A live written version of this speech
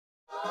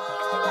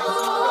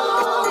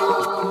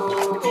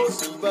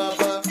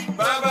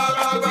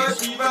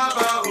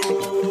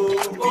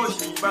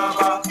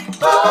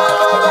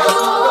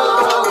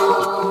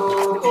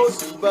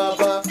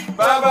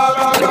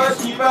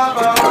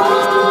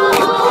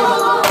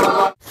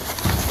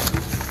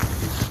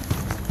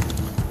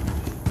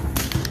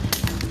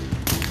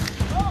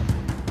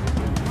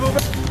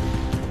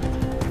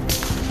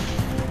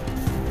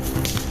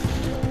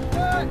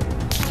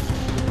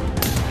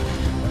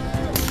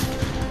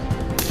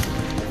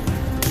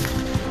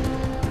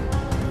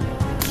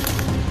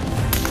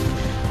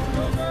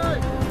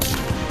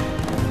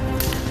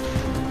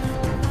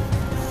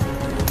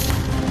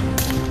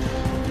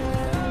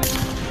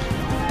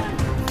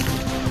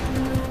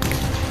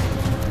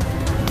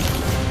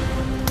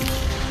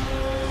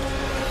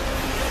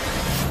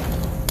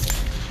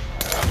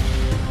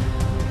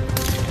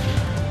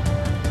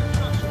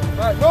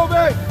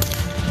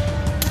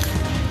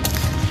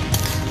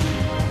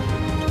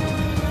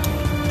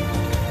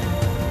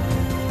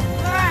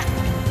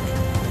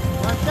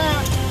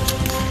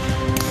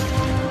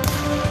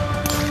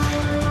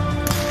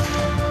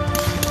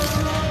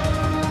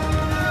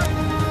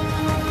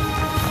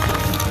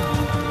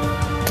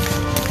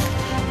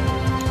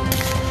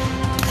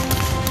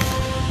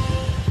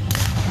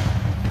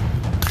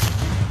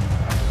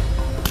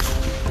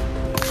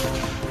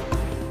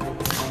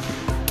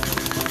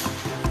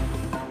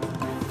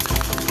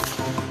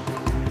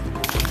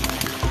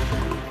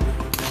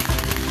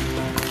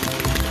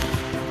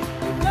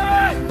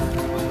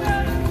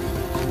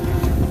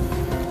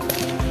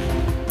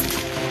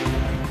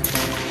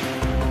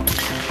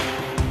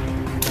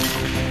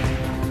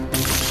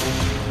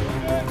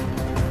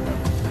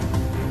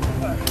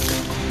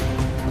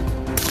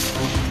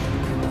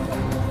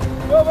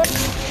Go, man.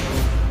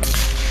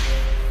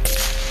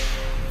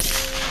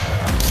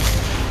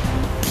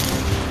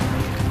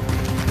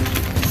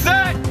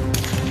 Set.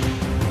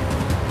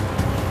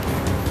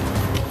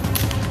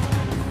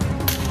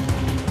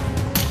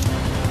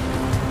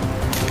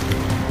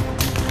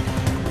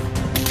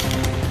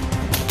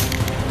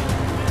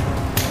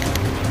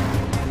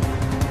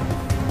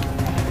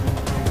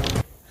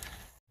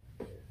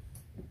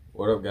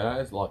 What up,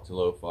 guys?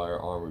 LocsNLoad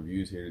firearm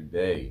reviews here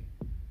today.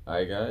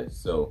 Alright, guys,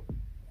 so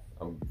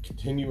I'm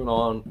continuing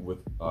on with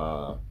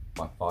my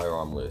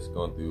firearm list,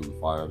 going through the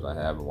firearms I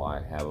have and why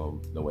I have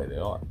them the way they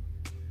are.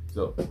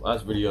 So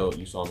last video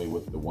you saw me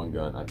with the one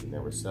gun I could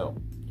never sell,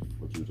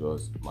 which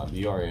was my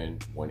BRN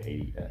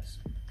 180S.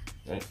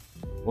 Right?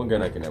 One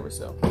gun I can never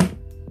sell.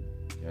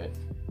 Okay,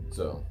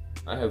 so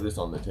I have this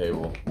on the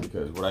table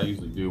because what I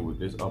usually do with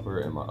this upper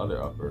and my other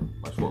upper,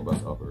 my short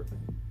bust upper,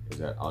 is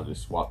that I'll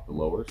just swap the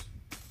lowers.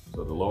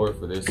 So the lower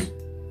for this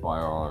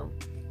firearm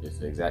is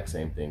the exact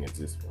same thing as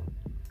this one.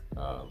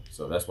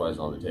 So that's why it's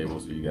on the table,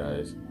 so you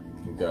guys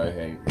can go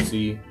ahead and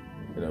see.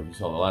 You know, if you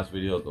saw the last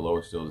video, the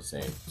lower is still the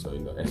same. So, you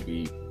know,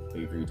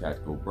 SB83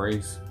 tactical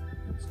brace,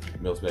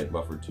 mil-spec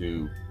buffer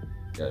 2,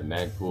 got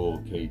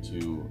Magpul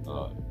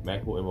K2,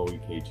 Magpul MOE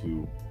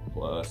K2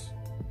 plus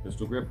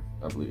pistol grip,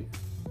 I believe.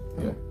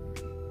 Yeah.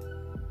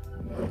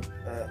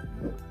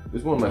 This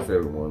is one of my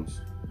favorite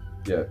ones.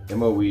 Yeah,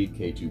 MOE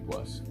K2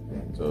 plus.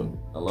 So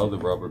I love the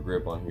rubber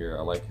grip on here.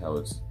 I like how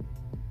it's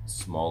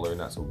smaller,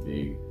 not so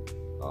big,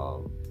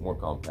 more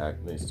compact,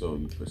 and then still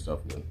you put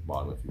stuff in the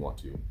bottom if you want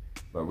to.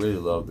 But I really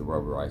love the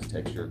rubberized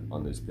texture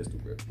on this pistol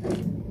grip.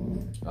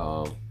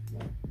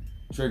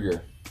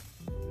 Trigger,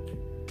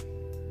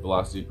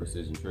 Velocity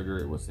Precision trigger.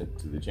 It was sent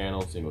to the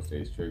channel, single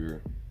stage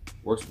trigger.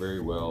 Works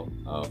very well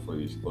for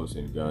these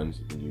close-in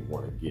guns when you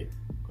want to get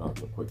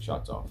quick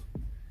shots off.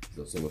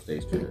 So single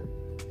stage trigger.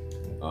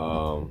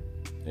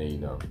 And you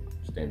know,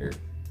 standard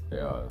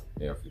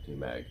AR-15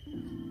 mag.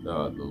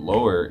 The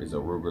lower is a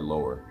Ruger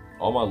lower.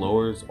 All my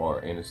lowers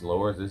are Anderson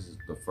lowers. This is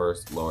the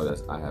first lower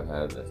that I have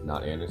had that's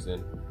not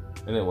Anderson,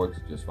 and it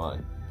works just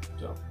fine.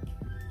 So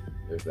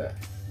there's that.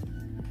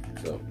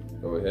 So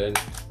go ahead.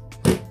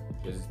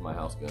 This is my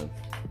house gun.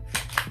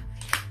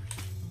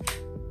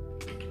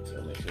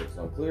 So make sure it's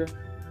on clear.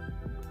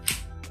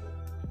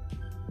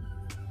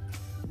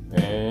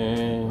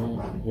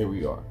 And here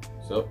we are.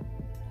 So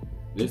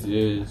this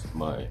is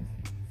my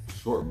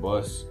short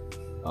bust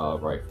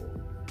rifle,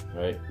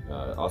 right?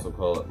 Also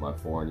call it my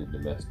foreign and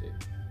domestic.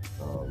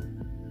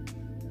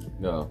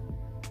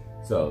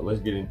 So let's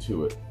get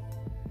into it.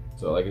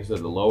 So like I said,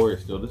 the lower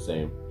is still the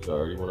same, so I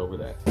already went over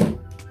that.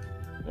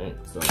 Right,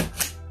 so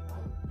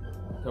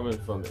coming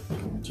from the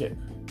tip,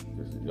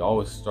 because it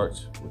always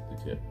starts with the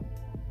tip.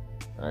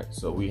 All right,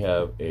 so we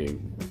have a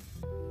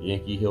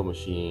Yankee Hill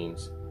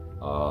Machines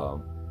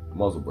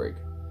muzzle brake.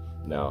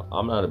 Now,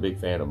 I'm not a big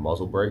fan of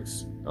muzzle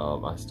brakes.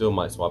 I still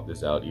might swap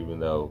this out, even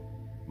though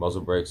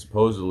muzzle brakes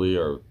supposedly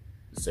are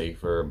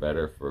safer,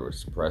 better for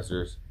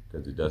suppressors,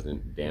 because it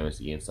doesn't damage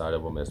the inside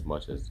of them as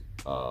much as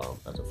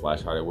a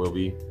flash hider will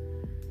be.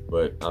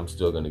 But I'm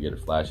still going to get a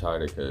flash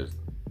hider because,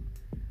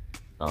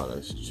 I don't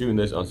know, shooting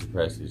this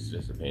unsuppressed is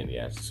just a pain in the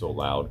ass. It's so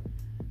loud.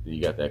 Then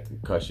you got that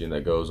concussion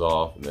that goes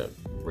off and that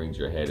brings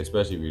your head,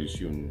 especially if you're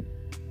shooting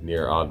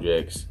near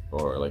objects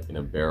or like in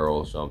a barrel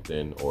or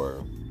something,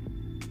 or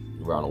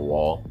around a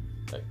wall.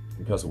 Like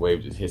concussive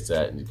wave just hits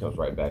that and it comes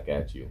right back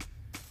at you.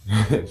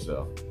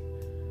 So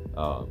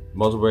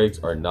muzzle brakes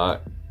are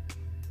not,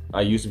 I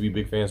used to be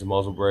big fans of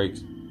muzzle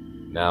brakes.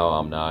 Now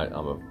I'm not.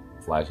 I'm a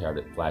flash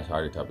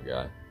hider type of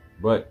guy.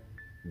 But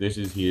this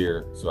is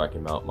here so I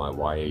can mount my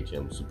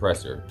YHM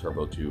suppressor,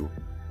 Turbo 2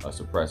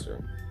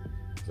 suppressor.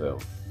 So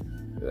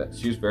that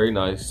shoots very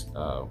nice.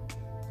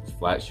 It's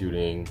flat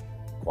shooting,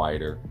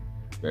 quieter,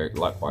 a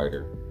lot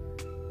quieter.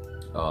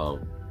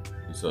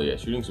 So yeah,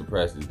 shooting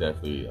suppressed is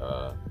definitely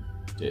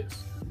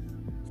tits.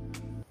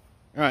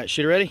 All right,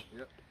 shooter ready?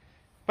 Yep.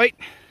 Wait.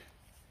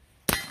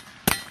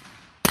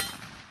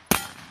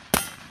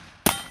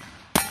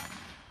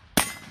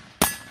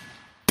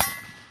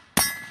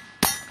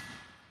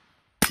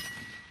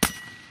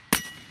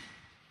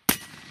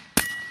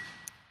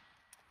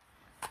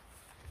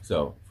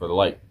 So for the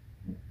light,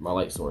 my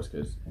light source,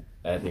 because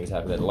bad things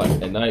happen at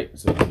night,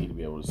 so you need to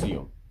be able to see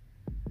them.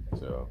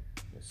 So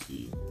let's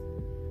see,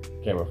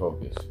 camera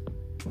focus.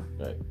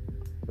 Right.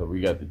 So we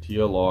got the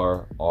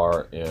TLR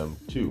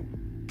RM2.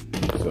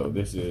 So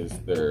this is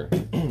their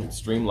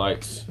Stream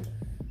Lights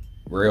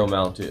rail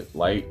mounted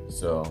light.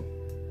 So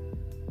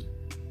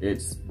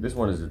this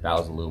one is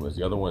 1,000 lumens.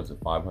 The other one's a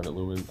 500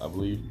 lumens, I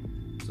believe.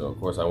 So of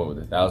course I went with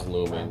 1,000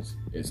 lumens.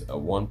 It's a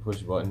one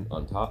push button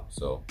on top.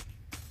 So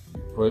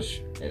you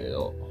push and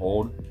it'll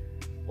hold,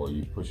 or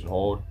you push and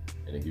hold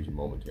and it gives you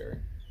momentary.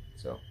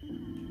 So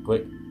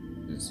click,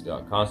 it's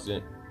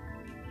constant,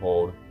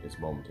 hold, it's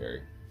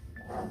momentary.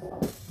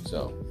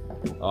 So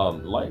the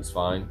light's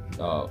fine.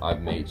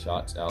 I've made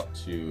shots out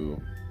to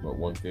what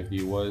 150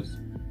 it was,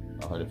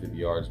 150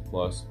 yards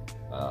plus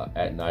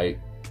at night.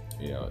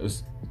 You know,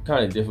 it's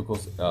kind of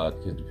difficult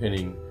because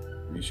depending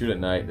If you shoot at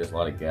night, there's a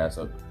lot of gas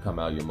that come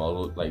out of your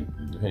muzzle, like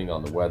depending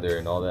on the weather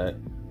and all that.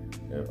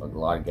 A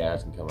lot of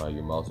gas can come out of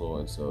your muzzle,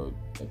 and so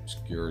it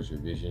obscures your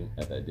vision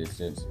at that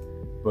distance.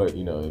 But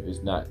you know, if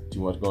it's not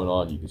too much going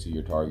on, you can see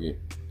your target.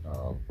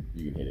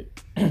 You can hit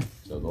it.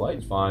 So the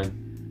light's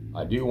fine.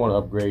 I do want to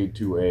upgrade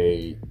to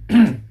a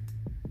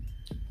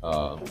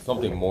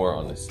something more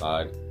on the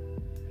side,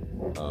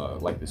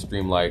 like the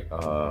Streamlight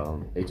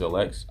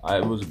HLX.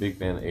 I was a big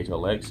fan of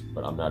HLX,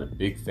 but I'm not a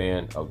big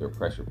fan of their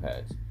pressure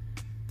pads.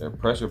 Their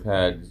pressure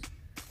pads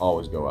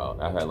always go out.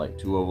 I've had like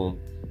 2 of them,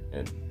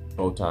 and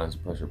both times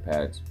the pressure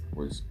pads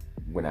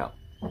went out.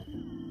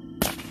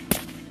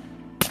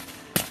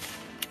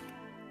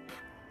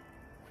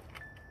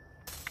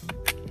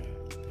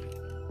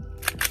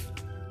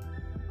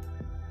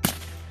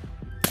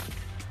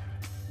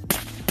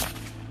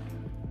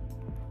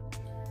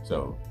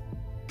 So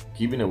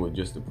keeping it with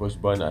just the push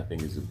button, I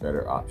think, is a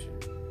better option.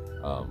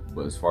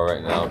 But as far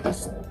right now,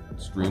 this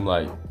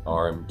Streamlight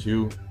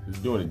RM2 is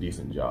doing a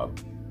decent job.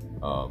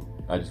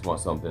 I just want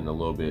something a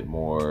little bit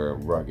more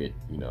rugged,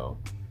 you know,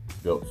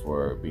 built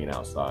for being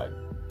outside.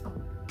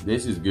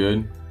 This is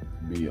good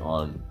to be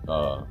on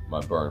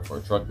my burn for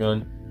a truck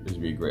gun. This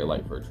would be a great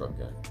light for a truck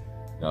gun.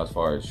 Now, as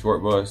far as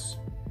short bus,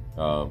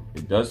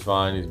 it does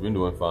fine. It's been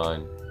doing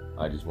fine.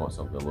 I just want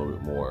something a little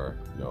bit more,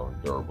 you know,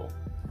 durable.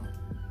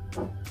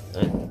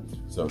 Right.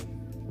 So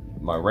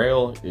my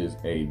rail is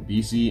a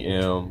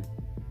BCM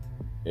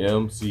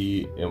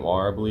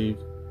MCMR, I believe,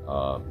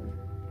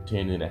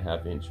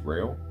 10.5 inch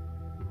rail,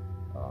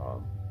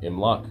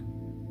 M-LOK,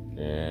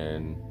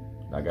 and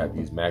I got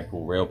these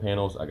Magpul rail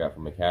panels I got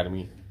from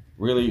Academy.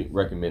 Really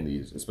recommend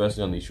these,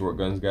 especially on these short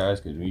guns, guys,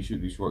 because when you shoot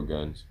these short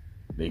guns,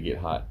 they get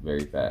hot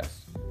very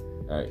fast.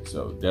 All right,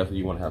 so definitely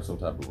you want to have some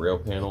type of rail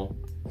panel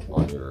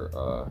on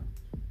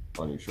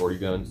your shorty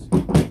guns.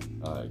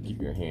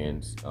 Keep your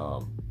hands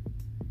from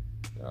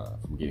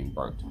getting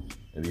burnt.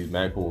 And these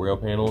Magpul rail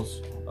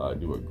panels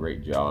do a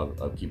great job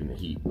of keeping the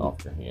heat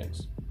off your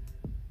hands.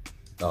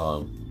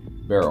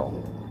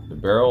 Barrel. The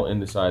barrel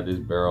inside this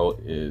barrel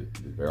is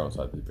the barrel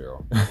inside this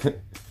barrel.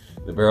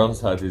 The barrel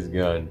inside this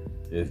gun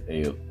is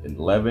a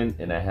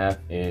 11.5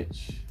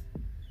 inch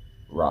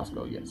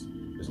Roscoe. Yes,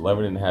 it's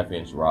 11.5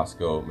 inch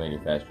Roscoe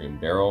manufacturing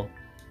barrel.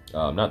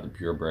 Not the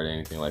purebred or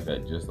anything like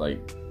that. Just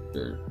like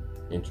their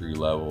entry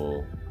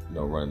level, you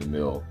know, run of the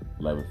mill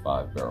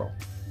 11.5 barrel.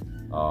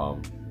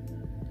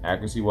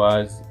 Accuracy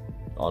wise,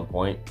 on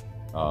point.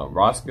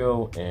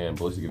 Roscoe and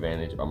Ballistic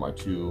Advantage are my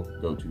 2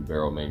 go-to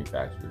barrel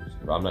manufacturers.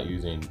 If I'm not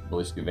using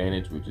Ballistic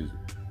Advantage, which is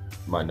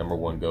my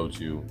 #1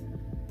 go-to,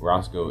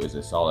 Roscoe is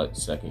a solid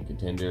second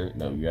contender.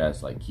 Now, you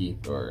ask like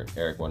Keith or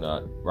Eric,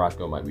 whatnot,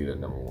 Roscoe might be their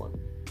 #1.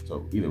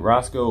 So either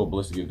Roscoe or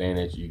Ballistic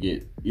Advantage, you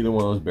get either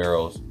one of those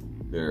barrels.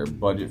 They're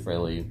budget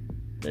friendly,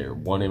 they're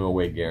 1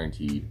 MOA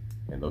guaranteed,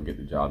 and they'll get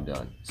the job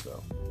done.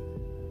 So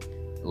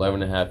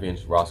 11.5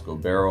 inch Roscoe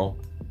barrel.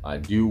 I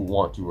do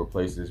want to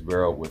replace this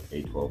barrel with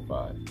a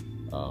 12.5.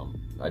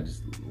 I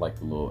just like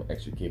the little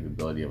extra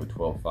capability of a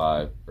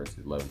 12.5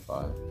 versus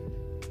 11.5,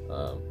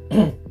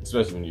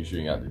 especially when you're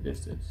shooting out the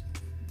distance.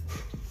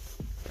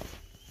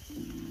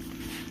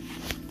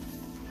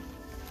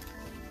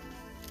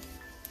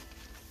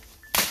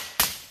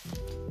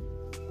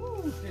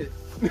 Ooh, shit.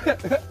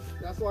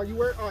 That's why you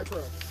wear eye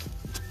pro.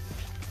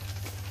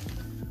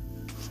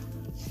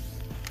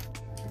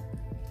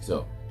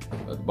 So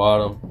at the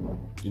bottom,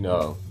 you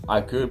know,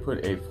 I could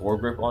put a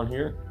foregrip on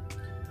here,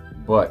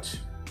 but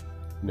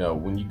you know,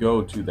 when you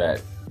go do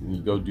that,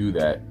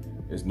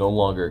 it's no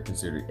longer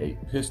considered a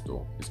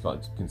pistol. It's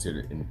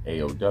considered an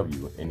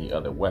AOW with any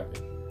other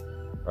weapon,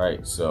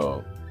 right?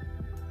 So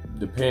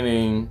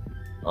depending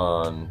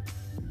on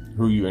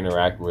who you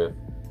interact with,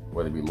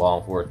 whether it be law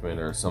enforcement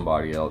or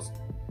somebody else,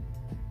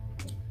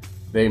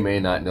 they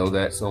may not know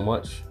that so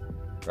much,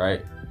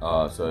 right?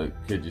 So it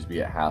could just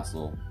be a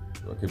hassle.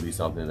 Or it could be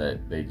something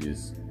that they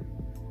just,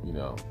 you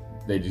know,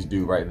 they just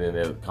do right then.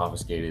 They're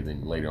confiscated,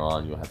 and later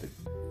on you'll have to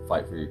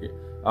fight for your kid.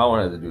 I don't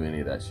want to do any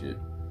of that shit.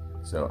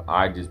 So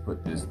I just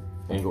put this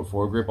angled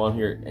foregrip on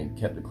here and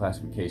kept the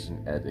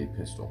classification as a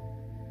pistol.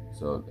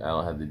 So I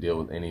don't have to deal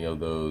with any of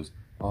those.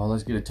 Oh,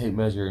 let's get a tape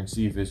measure and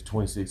see if it's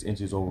 26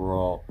 inches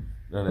overall.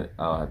 I don't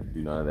have to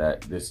do none of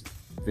that. This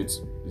fits,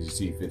 as you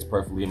see, fits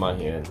perfectly in my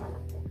hand.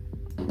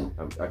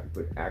 I can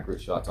put accurate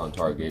shots on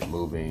target,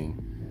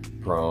 moving,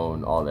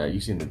 prone, all that.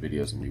 You've seen the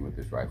videos of me with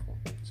this rifle.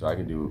 So I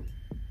can do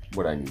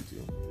what I need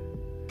to.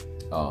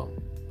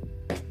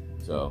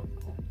 So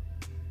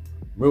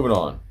moving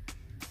on.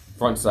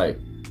 Front sight.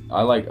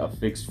 I like a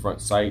fixed front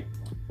sight.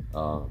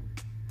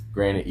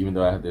 Granted, even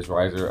though I have this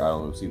riser, I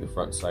don't see the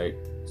front sight.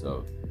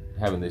 So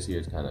having this here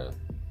is kind of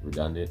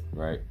redundant,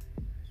 right?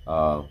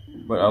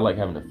 But I like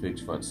having a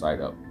fixed front sight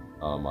up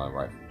on my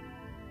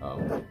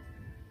rifle.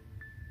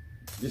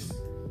 This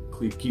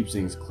keeps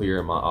things clear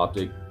in my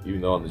optic.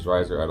 Even though on this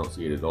riser I don't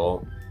see it at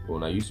all. But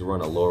when I used to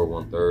run a lower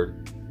 1/3,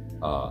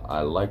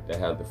 I like to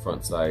have the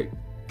front sight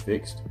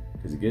fixed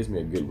because it gives me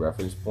a good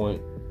reference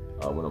point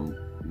when I'm,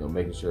 you know,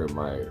 making sure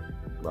my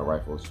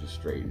rifle is just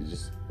straight. It's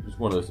just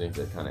one of those things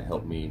that kind of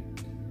help me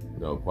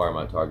acquire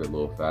my target a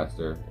little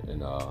faster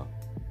and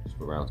just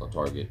put rounds on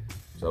target.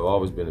 So I've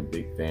always been a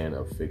big fan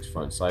of fixed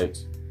front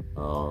sights.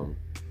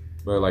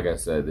 But like I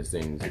said, this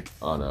thing's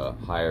on a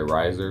higher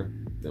riser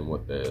than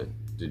what the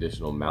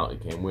traditional mount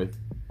it came with.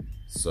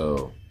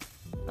 So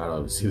I don't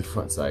even see the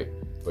front sight,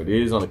 but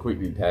it is on a quick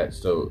detach.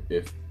 So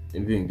if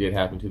anything did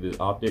happen to this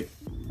optic,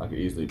 I could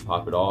easily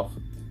pop it off,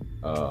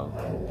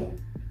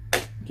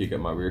 kick up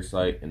my rear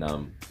sight, and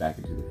I'm back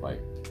into the fight.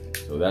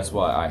 So that's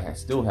why I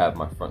still have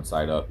my front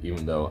sight up,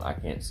 even though I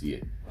can't see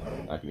it.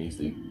 I can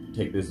easily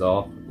take this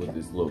off with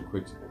this little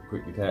quick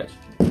detach,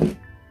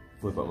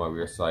 flip up my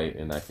rear sight,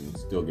 and I can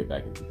still get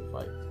back into the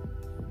fight.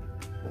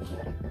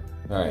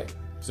 All right,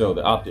 so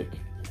the optic.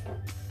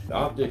 The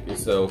optic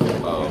itself,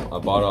 I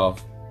bought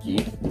off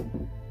Keith.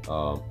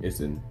 It's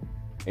an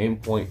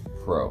Aimpoint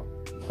Pro.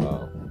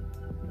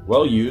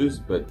 Well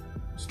used, but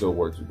still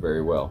works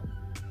very well.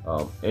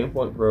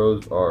 Aimpoint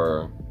Pros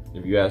are,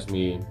 if you ask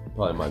me,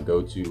 probably my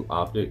go-to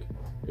optic.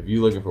 If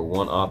you're looking for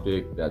one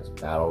optic that's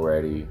battle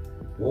ready,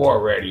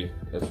 war ready,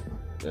 that's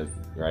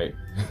right.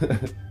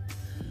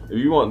 If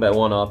you want that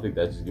one optic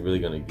that's just really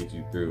gonna get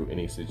you through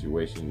any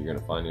situation you're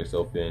gonna find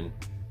yourself in,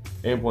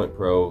 Aimpoint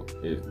Pro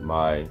is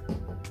my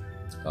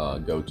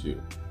go-to.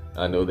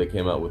 I know they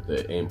came out with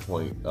the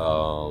Aimpoint,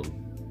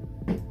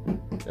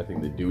 I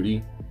think the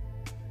Duty,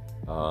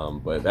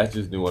 but that's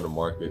just new on the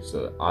market,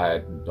 so I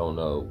don't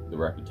know the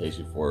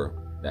reputation for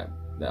that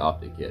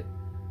optic yet.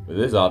 But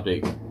this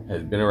optic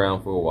has been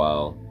around for a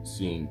while,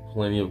 seen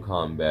plenty of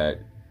combat,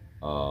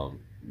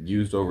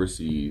 used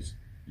overseas,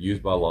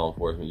 used by law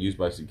enforcement, used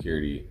by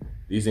security.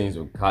 These things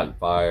have caught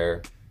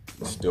fire,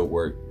 still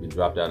work, been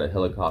dropped out of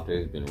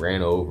helicopters, been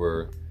ran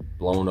over,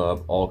 blown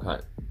up, all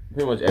kinds.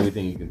 Pretty much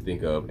everything you can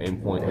think of,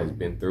 Aimpoint has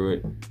been through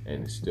it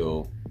and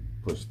still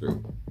pushed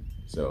through.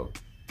 So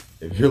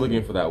if you're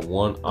looking for that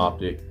one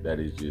optic that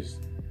is just,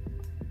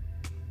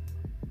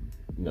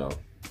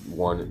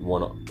 one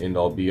end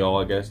all be all,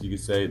 I guess you could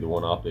say, the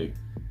one optic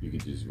you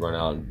could just run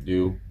out and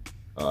do,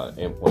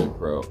 Aimpoint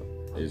Pro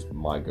is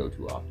my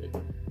go-to optic.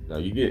 Now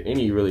you get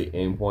any really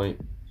Aimpoint,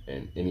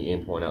 and any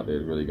Aimpoint out there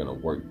is really gonna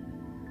work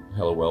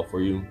hella well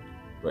for you,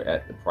 but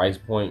at the price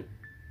point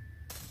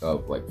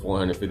of like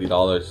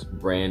 $450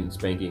 brand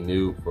spanking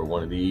new for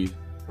one of these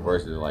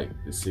versus like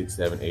the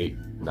 $600, $700,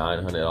 $800,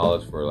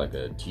 $900 for like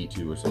a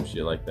T2 or some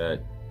shit like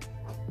that,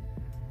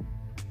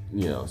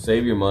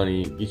 save your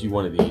money, get you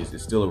one of these.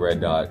 It's still a red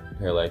dot,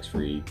 parallax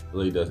free,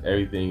 really does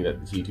everything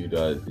that the T2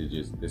 does. It's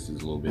just, this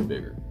is a little bit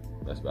bigger.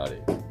 That's about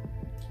it.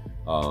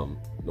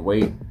 The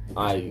weight,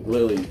 I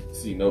literally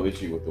see no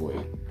issue with the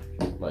weight.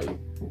 Like,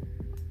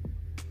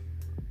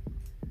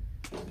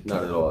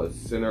 not at all. It's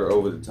center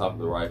over the top of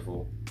the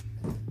rifle,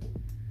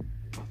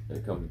 and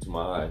it comes into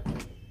my eye.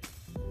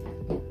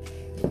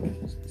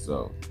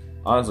 So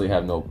honestly,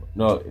 have no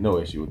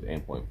issue with the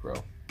Aimpoint Pro.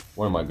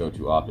 One of my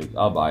go-to optics.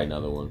 I'll buy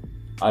another one.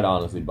 I'd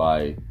honestly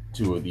buy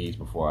 2 of these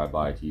before I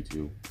buy a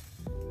T2.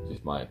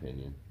 Just my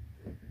opinion.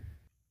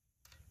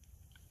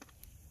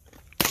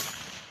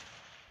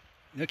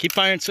 Keep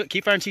firing till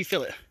you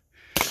feel it.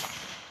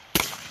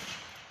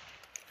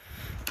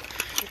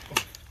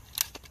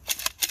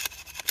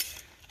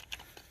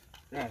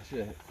 I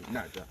should have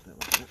not dropped that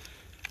like that.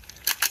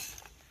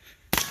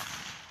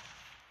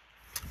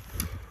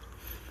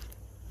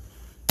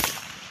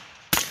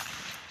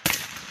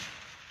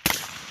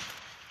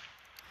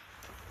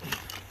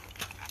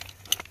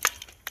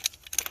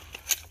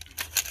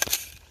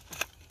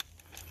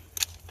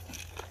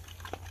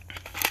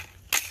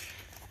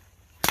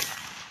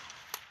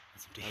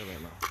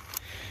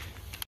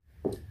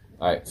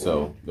 Alright,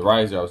 so the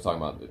riser I was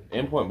talking about, the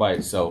Aimpoint by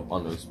itself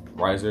on this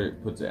riser,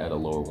 it puts it at a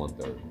lower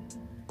 1/3.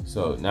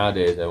 So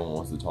nowadays everyone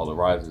wants the taller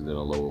risers than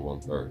a lower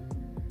 1/3.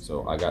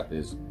 So I got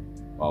this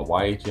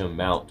YHM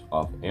mount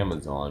off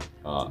Amazon.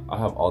 I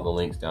have all the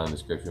links down in the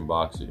description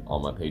box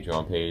on my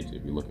Patreon page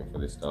if you're looking for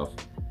this stuff.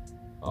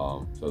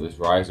 So this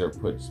riser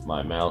puts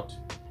my mount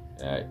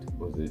at,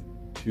 was it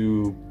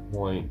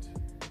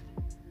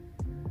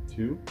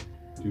 2.2?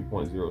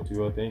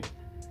 2.02, I think.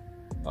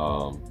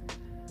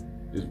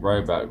 It's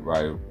right that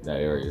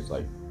area. It's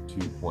like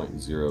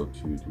 2.02,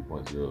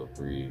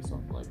 2.03,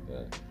 something like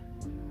that.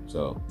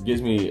 So it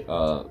gives me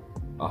a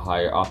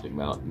higher optic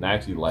mount, and I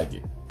actually like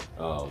it.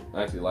 I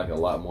actually like it a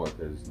lot more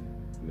because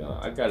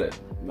I got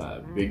not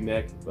a big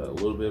neck, but a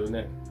little bit of a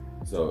neck.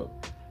 So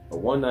a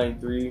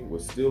 193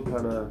 was still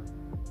I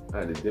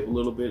had to dip a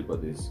little bit,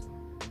 but the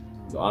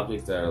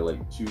optics that are like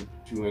two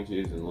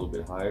inches and a little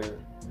bit higher,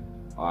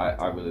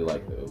 I really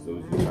like those.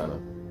 Those just kind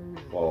of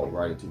fall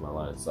right into my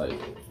line of sight.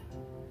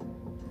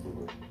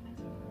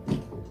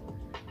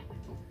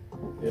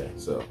 Yeah,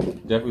 so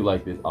definitely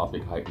like this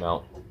optic height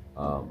mount.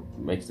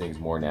 Makes things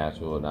more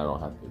natural, and I don't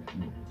have to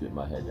dip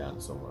my head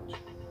down so much.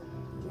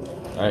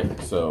 All right,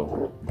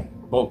 so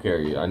bolt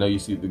carrier. I know you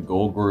see the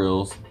gold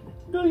grills.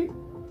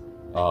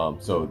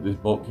 So this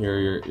bolt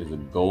carrier is a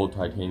gold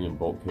titanium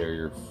bolt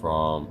carrier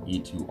from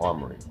E2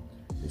 Armory.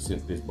 They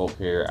sent this bolt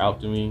carrier out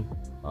to me.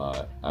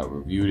 I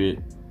reviewed it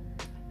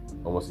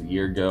almost a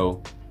year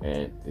ago,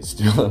 and it's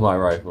still in my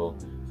rifle.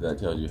 That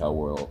tells you how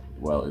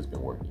well it's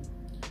been working.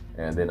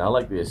 And then I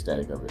like the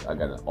aesthetic of it. I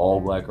got an all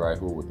black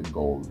rifle with the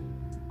gold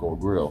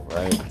grill,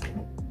 right?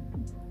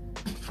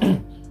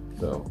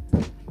 So,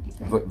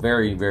 but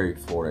very, very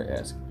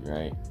Florida-esque,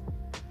 right?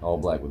 All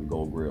black with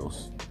gold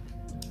grills.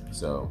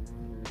 So,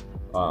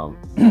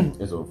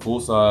 it's a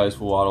full-size,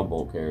 full auto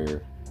bolt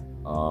carrier.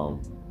 The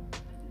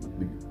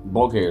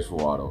bolt carrier is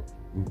full auto.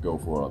 You can go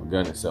full auto. The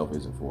gun itself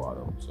isn't full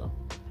auto. So,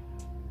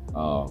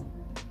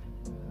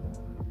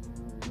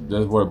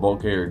 that's what a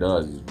bolt carrier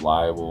does. It's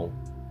reliable.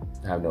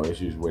 Have no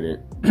issues with it,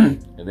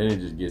 and then it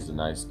just gives a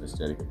nice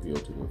aesthetic appeal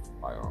to the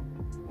firearm.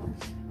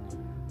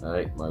 All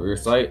right, my rear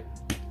sight,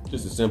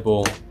 just a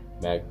simple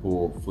mag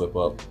pull, flip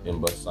up,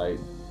 imbus sight,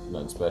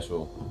 nothing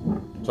special.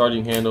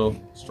 Charging handle,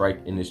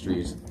 Strike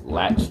Industries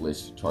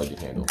latchless charging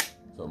handle.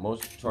 So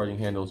most charging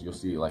handles, you'll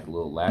see like a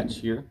little latch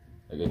here.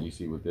 Again, you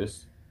see with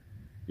this,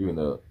 even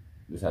though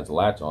this has a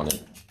latch on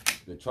it,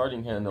 the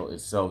charging handle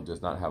itself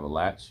does not have a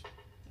latch.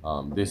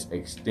 This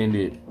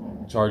extended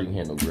charging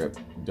handle grip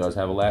does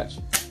have a latch.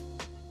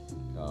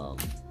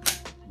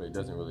 But it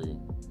doesn't really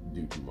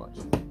do too much.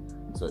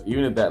 So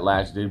even if that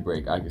latch did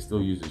break, I can still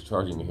use this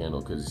charging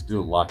handle because it's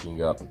still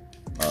locking up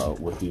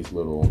with these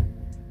little,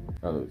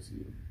 let's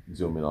see,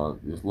 zoom in on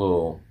this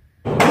little.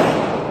 Fire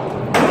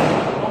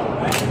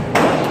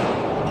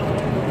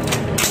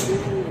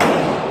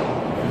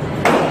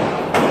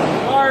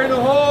in the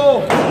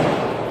hole!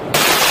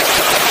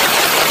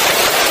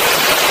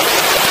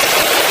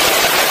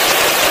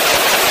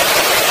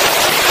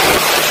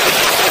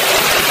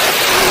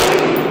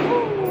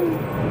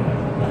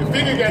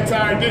 Got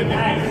tired, didn't it?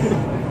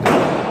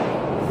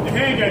 Your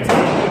hand got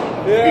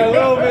tired. Yeah, a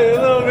little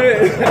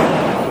bit.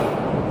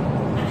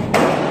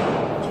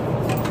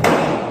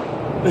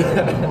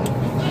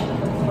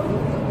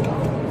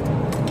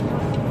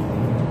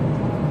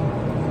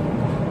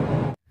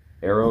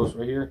 Arrows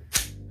right here,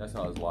 that's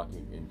how it's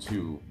locking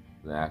into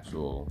the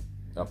actual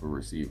upper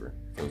receiver,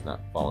 so it's not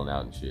falling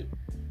out and shit.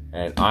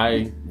 And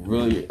I've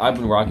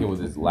been rocking with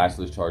this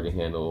latchless charging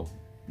handle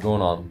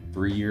going on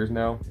 3 years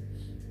now,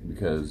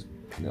 because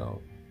you know,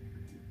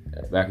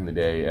 back in the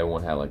day,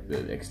 everyone had like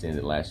the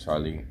extended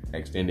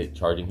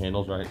charging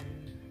handles, right?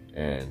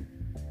 And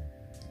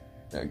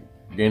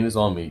again, it's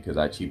on me because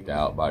I cheaped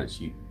out, bought a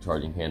cheap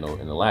charging handle,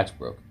 and the latch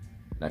broke,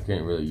 and I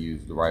couldn't really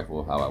use the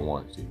rifle how I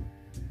wanted to.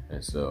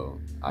 And so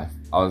I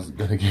was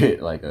gonna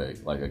get like a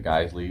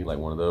Geisley, like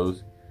one of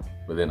those,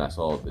 but then I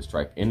saw the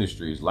Strike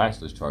Industries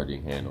latchless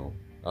charging handle.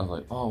 I was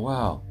like, oh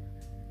wow,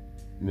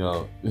 you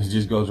know, it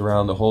just goes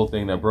around the whole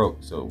thing that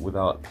broke. So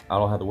I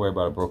don't have to worry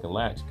about a broken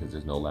latch because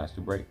there's no latch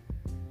to break.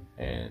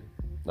 And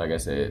like I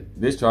said,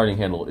 this charging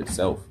handle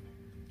itself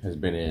has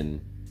been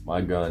in my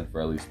gun for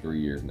at least 3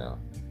 years now,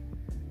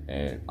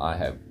 and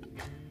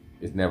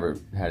it's never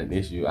had an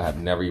issue. I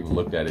have never even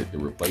looked at it to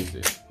replace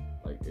it.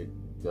 Like, it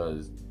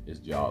does its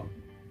job.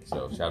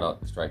 So shout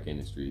out to Strike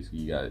Industries.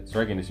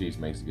 Strike Industries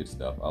makes good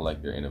stuff. I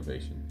like their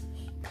innovation.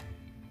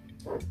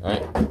 All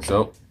right,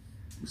 so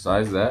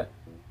besides that,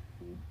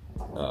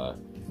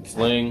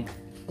 sling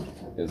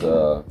is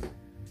a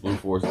Blue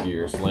Force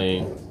Gear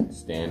sling,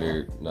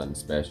 standard, nothing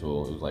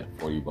special. It was like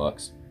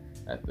 $40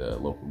 at the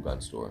local gun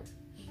store,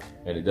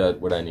 and it does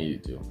what I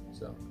needed to.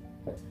 So.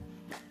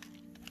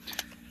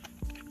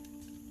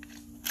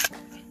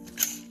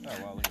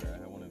 Oh wow, look at that! I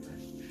had one in there.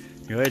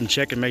 Go ahead and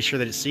check and make sure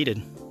that it's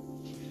seated.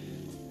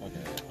 Okay,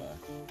 that's fine.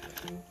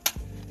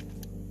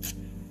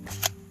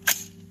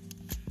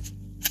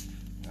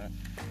 All right.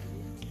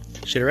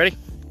 Shit, ready?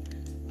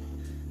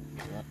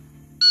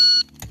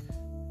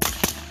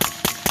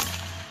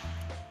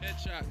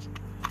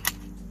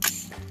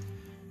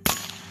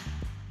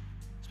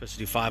 Supposed to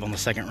do 5 on the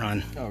second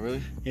run. Oh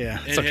really? Yeah,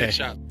 it's okay.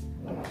 Headshot.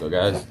 So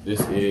guys, this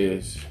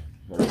is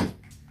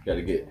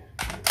gotta get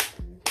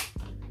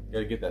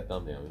that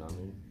thumbnail. You know what I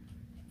mean?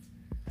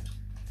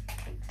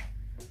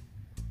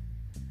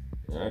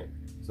 All right.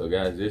 So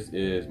guys, this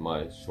is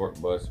my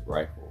short bust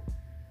rifle.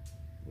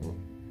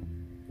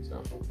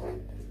 So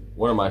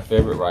one of my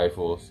favorite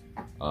rifles.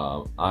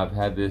 I've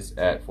had this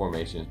at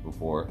formations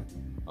before.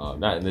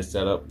 Not in this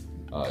setup.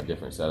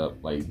 Different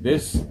setup. Like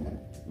this.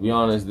 To be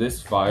honest,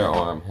 this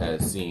firearm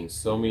has seen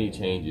so many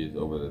changes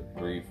over the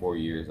 3-4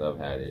 years I've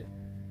had it,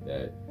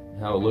 that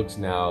how it looks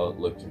now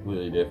looks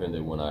completely different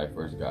than when I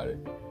first got it.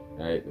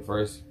 Right? The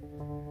first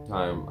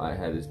time I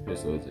had this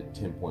pistol, it's a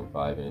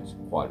 10.5 inch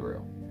quad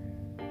rail,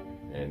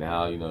 and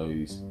now you know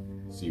you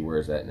see where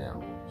it's at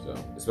now. So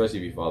especially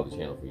if you follow the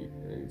channel for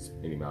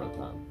any amount of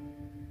time.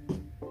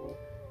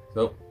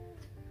 So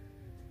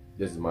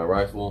this is my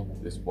rifle.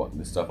 This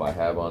stuff I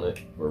have on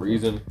it for a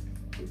reason.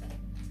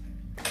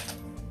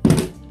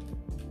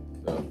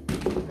 So,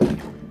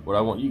 what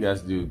I want you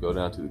guys to do, go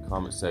down to the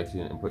comment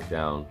section and put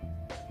down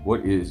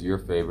what is your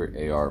favorite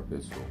AR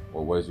pistol,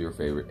 or what is your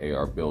favorite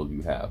AR build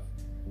you have.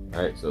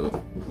 All right, so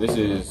this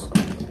is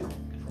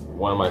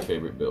one of my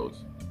favorite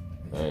builds.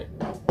 All right,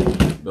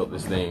 built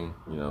this thing,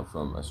 you know,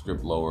 from a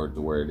strip lower to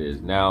where it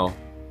is now,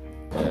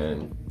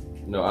 and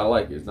you know, I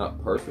like it. It's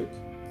not perfect.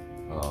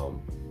 I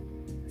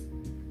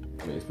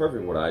mean, it's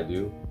perfect what I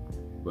do,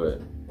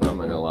 but I'm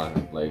not gonna lie,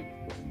 like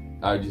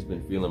I've just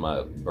been feeling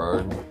my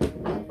burn,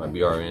 my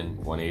BRN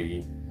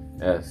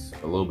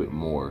 180S a little bit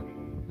more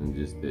than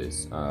just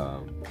this.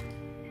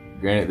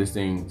 Granted, this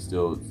thing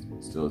still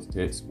its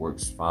tits,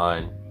 works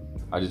fine.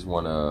 I just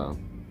want to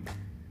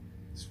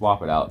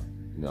swap it out,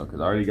 you know, because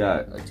I already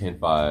got a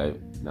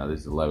 10.5. Now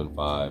this is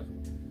 11.5.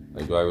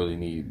 Like, do I really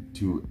need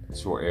 2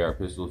 short AR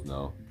pistols?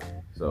 No.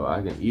 So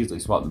I can easily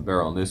swap the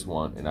barrel on this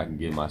one, and I can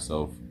give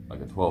myself like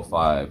a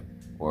 12.5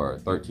 or a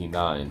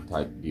 13.9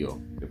 type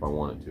deal if I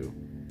wanted to.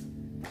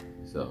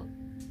 So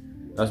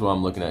that's what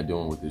I'm looking at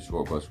doing with this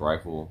short bust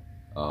rifle.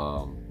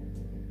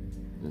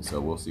 And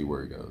so we'll see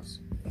where it goes.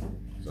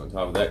 So on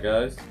top of that,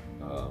 guys,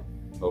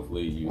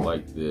 hopefully you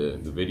liked the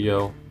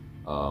video.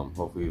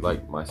 Hopefully you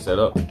like my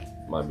setup,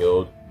 my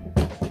build.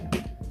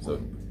 So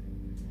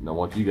and I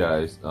want you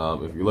guys,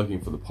 if you're looking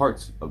for the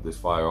parts of this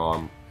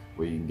firearm,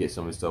 where you can get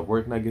some of this stuff,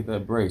 where can I get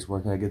that brace? Where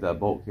can I get that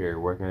bolt carrier?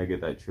 Where can I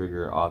get that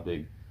trigger,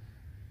 optic,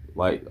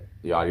 light,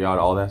 yada yada,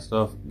 all that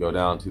stuff? Go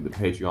down to the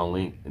Patreon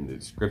link in the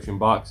description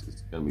box.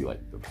 It's gonna be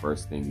like the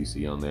first thing you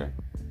see on there,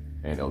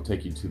 and it'll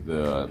take you to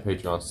the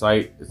Patreon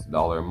site. It's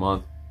 $1 a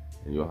month,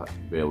 and you'll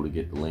be able to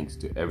get the links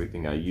to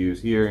everything I use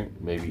here,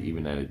 maybe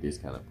even at a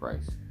discounted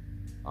price.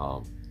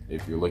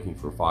 If you're looking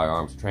for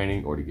firearms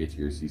training or to get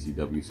your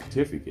CCW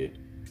certificate,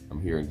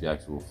 I'm here in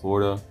Jacksonville,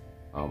 Florida.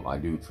 I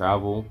do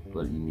travel,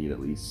 but you need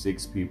at least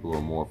 6 people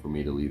or more for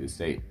me to leave the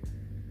state.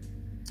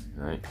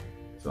 All right.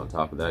 So on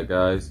top of that,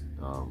 guys,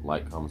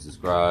 like, comment,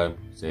 subscribe,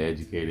 stay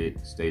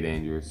educated, stay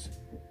dangerous.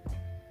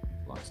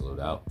 LocsNLoad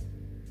out.